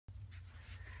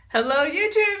Hello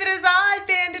YouTube, it is I,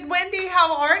 Bandedwendy.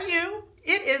 How are you?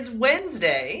 It is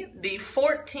Wednesday, the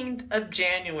 14th of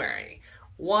January,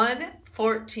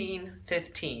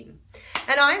 1/14/15.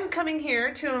 And I'm coming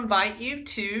here to invite you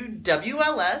to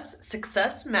WLS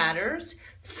Success Matters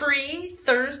free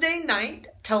Thursday night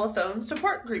telephone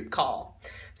support group call.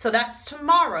 So that's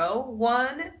tomorrow,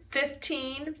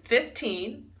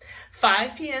 1/15/15,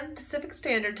 5 p.m. Pacific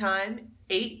Standard Time,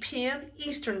 8 p.m.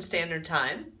 Eastern Standard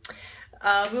Time.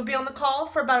 We'll be on the call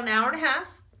for about an hour and a half.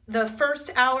 The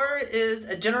first hour is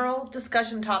a general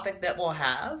discussion topic that we'll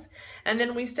have, and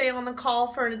then we stay on the call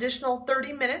for an additional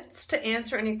 30 minutes to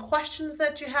answer any questions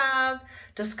that you have,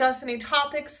 discuss any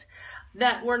topics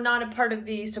that were not a part of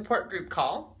the support group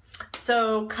call.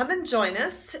 So come and join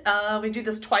us. We do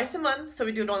this twice a month, so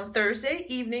we do it on Thursday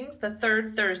evenings, the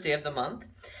third Thursday of the month.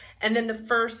 And then the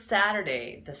first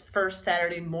Saturday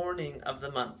morning of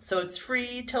the month. So it's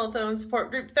free telephone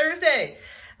support group Thursday.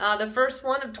 The first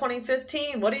one of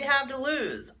 2015. What do you have to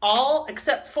lose? All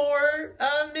except for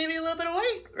maybe a little bit of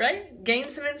weight, right? Gain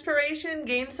some inspiration,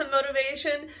 gain some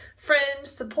motivation, friends,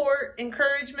 support,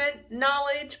 encouragement,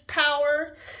 knowledge,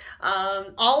 power.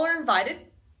 All are invited.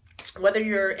 Whether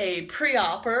you're a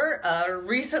pre-opper,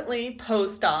 recently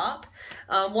post-op,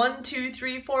 1, 2,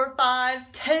 3, 4,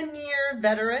 5, 10-year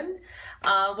veteran,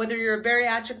 whether you're a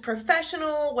bariatric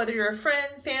professional, whether you're a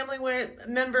friend, family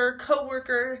member,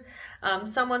 coworker,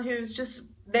 someone who's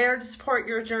just there to support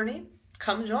your journey,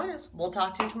 come join us. We'll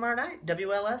talk to you tomorrow night.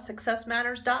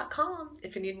 WLSSuccessMatters.com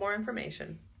if you need more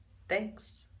information.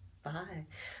 Thanks. Bye.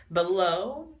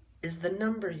 Below is the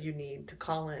number you need to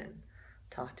call in.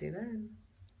 Talk to you then.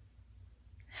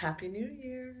 Happy New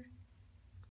Year.